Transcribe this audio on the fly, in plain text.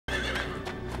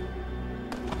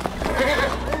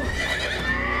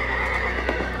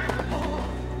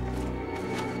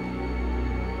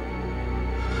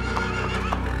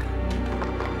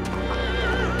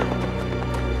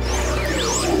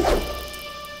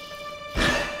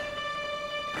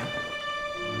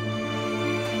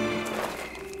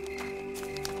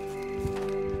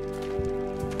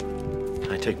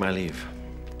take my leave.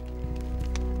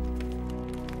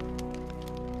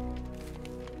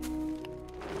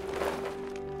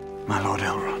 My Lord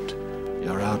Elrond.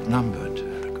 You're outnumbered,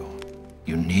 Aragorn.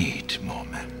 You need more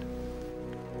men.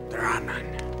 There are none.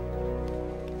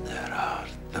 There are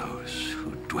those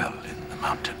who dwell in the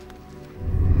mountain.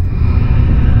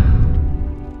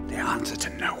 They answer to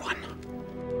no one.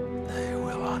 They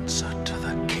will answer to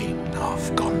the King of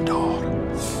Gondor.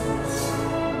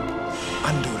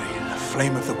 Andúril, a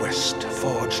flame of the West,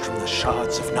 forged from the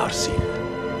shards of Narsil.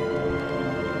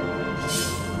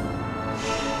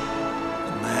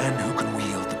 The man who can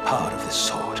wield the power of this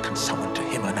sword can summon to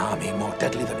him an army more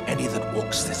deadly than any that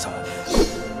walks this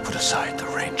earth. Put aside the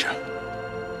Ranger.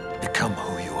 Become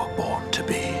who you are born to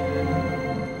be.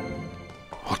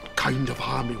 What kind of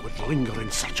army would linger in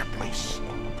such a place?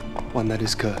 One that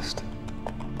is cursed.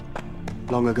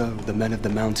 Long ago, the men of the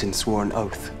mountain swore an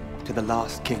oath to the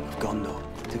last king of Gondor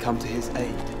to come to his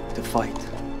aid, to fight.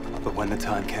 But when the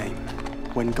time came,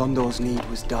 when Gondor's need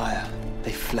was dire,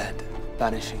 they fled,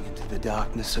 vanishing into the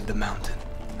darkness of the mountain.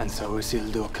 And so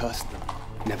Isildur cursed them,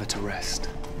 never to rest,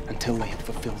 until they had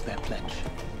fulfilled their pledge.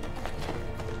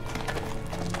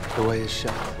 The way is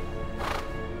shut.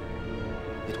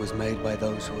 It was made by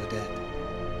those who are dead.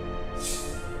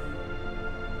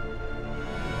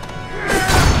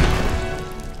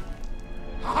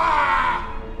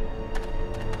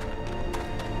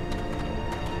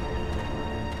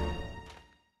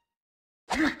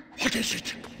 What is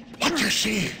it? What do you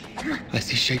see? I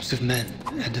see shapes of men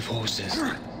and of horses.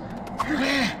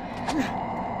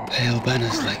 Pale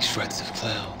banners like shreds of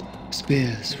cloud.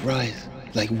 Spears rise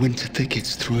like winter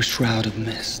thickets through a shroud of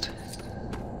mist.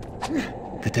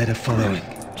 The dead are following.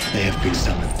 They have been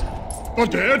summoned. The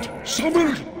dead?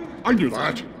 Summoned? I knew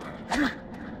that.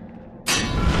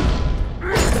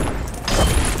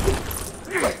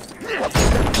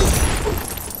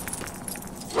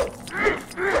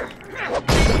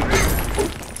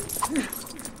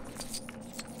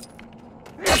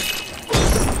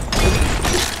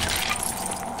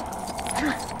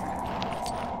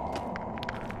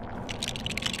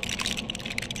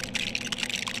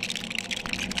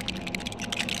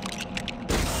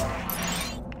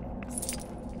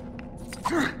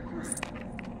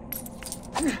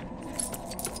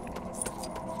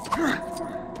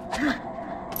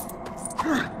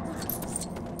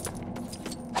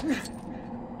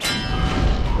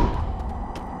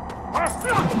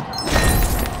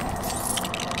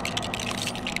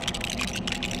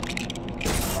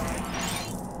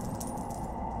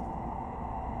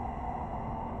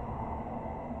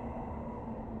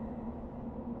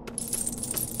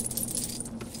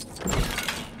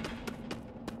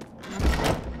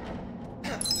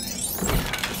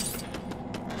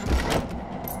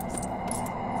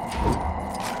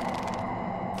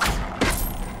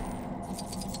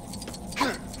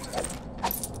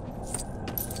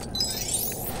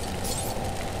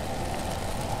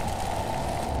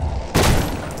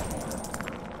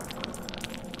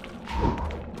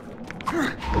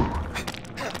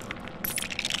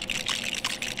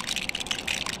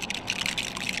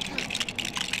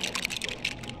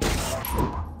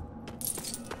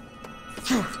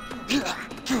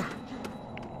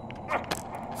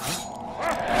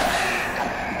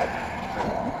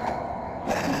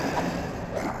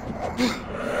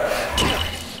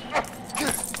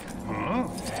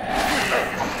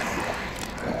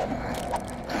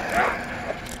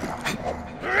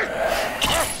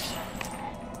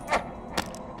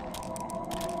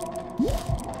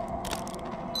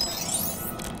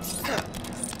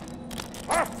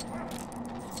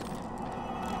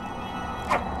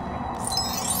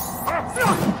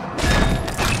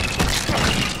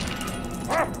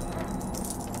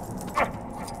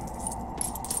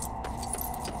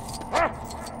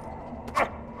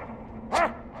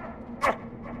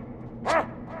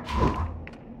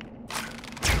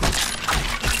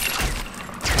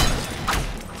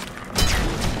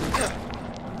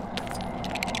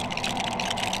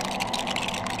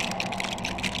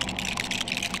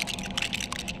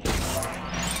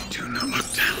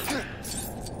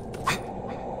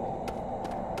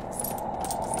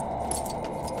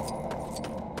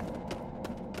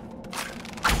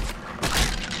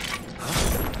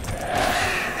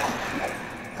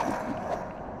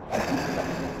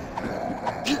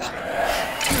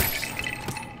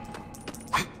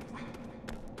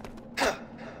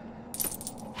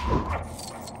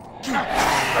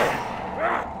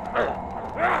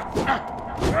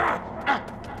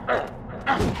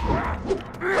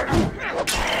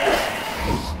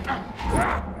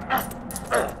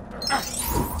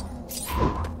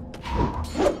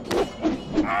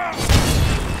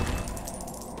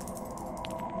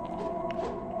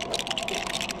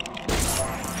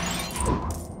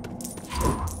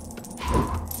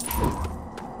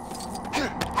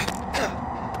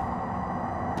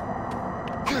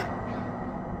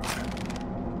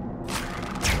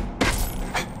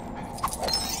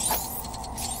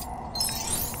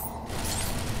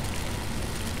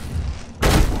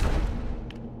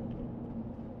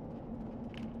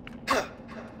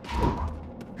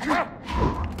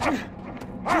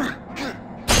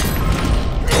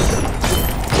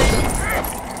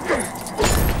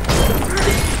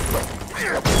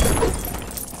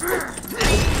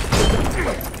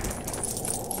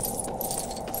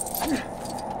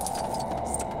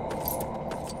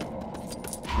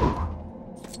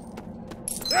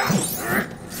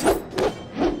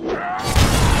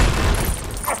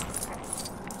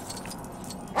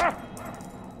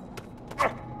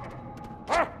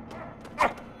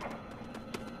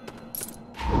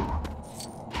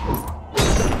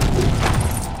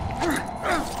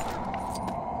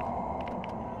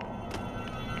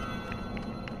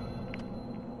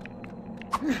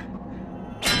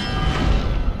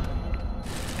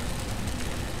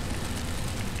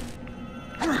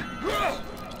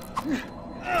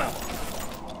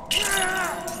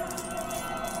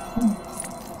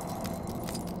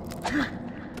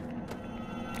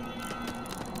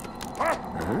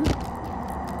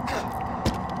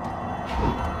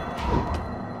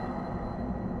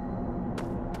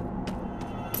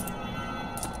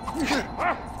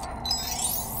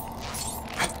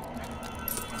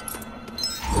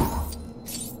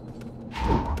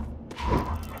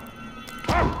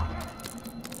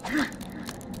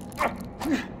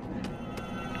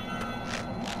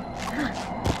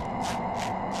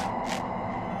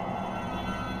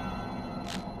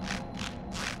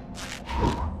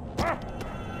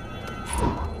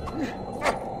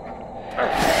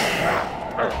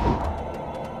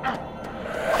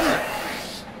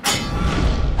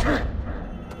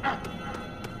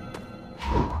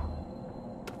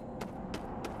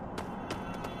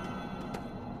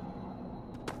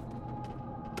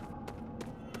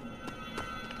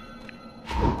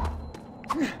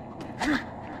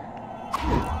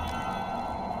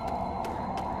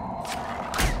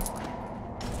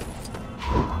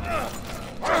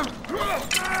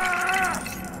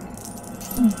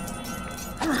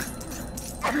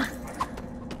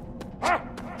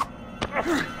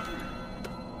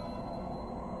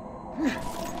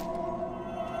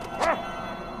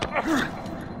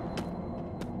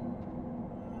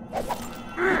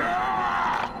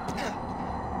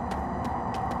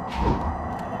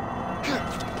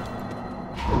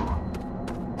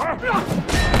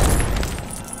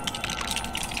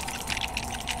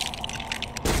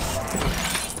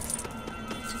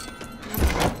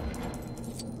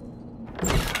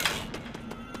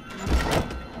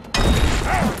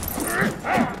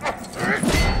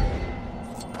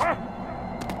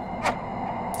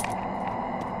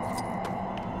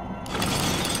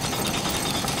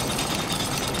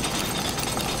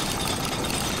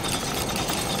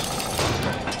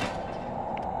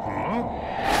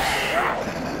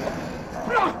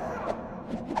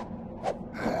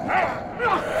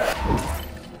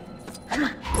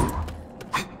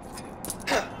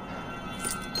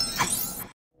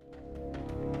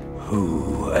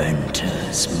 Who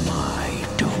enters my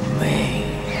domain?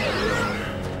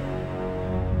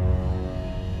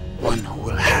 One who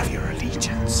will have your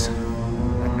allegiance.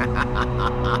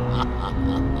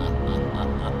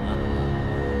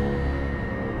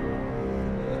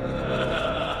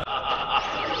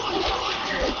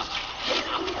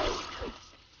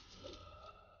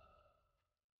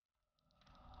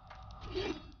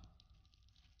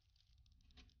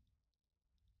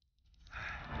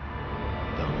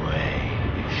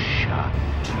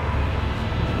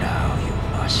 Now you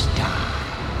must die.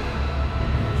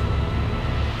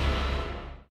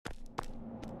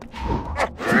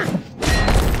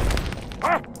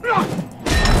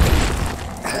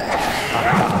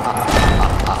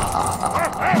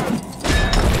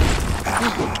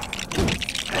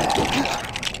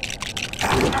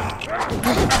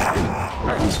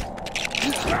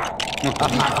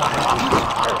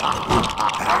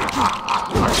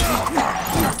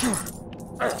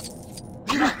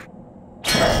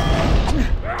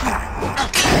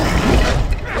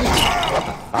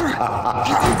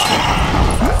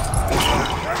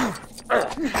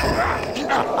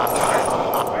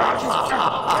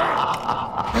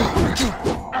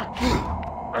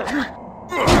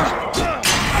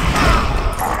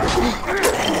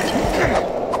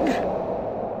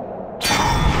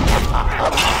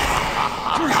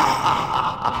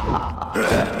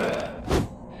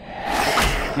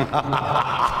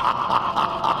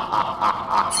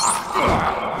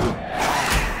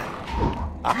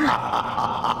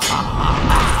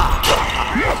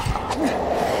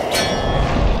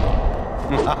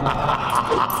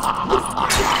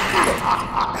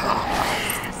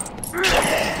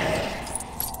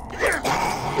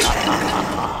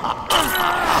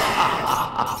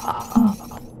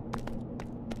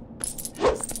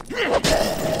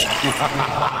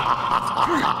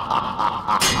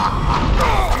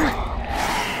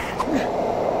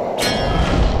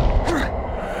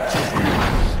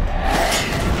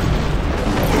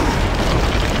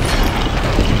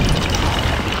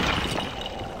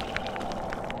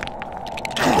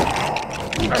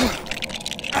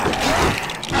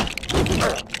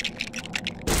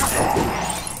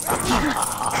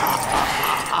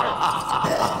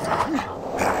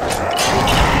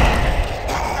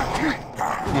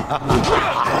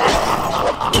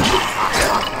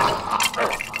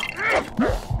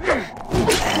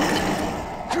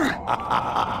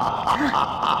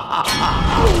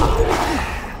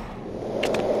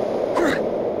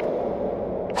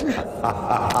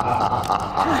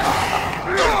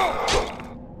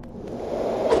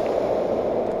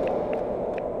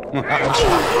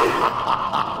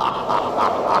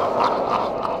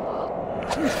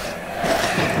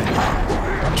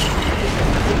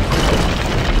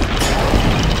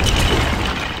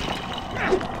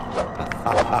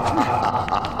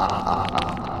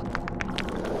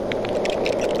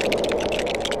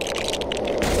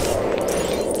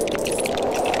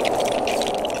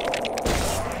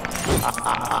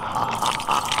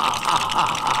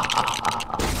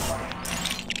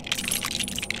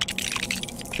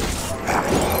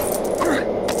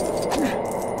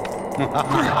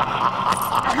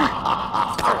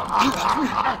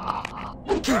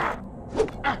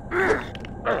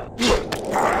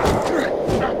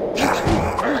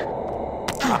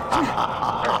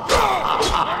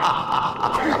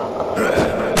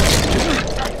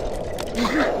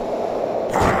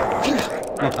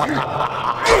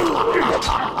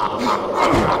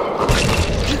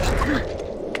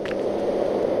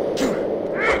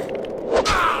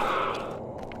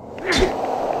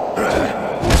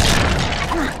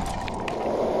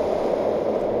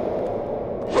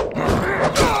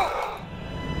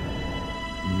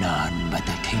 None but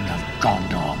the King of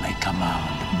Gondor may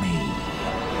command me.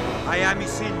 I am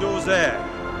Isindur's heir.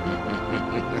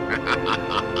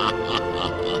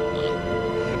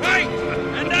 Fight,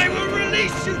 and I will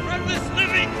release you from this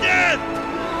living death!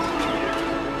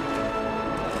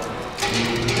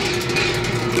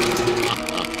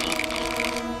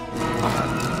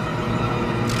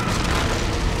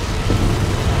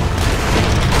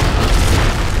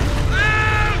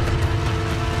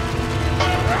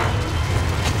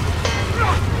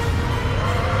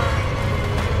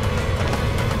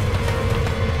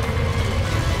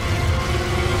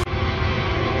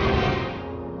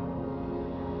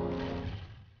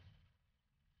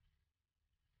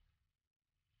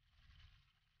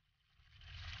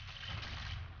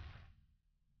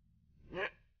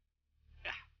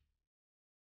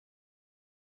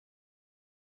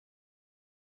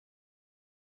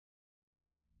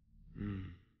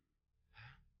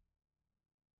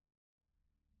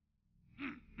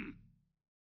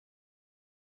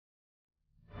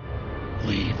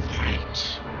 We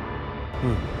fight.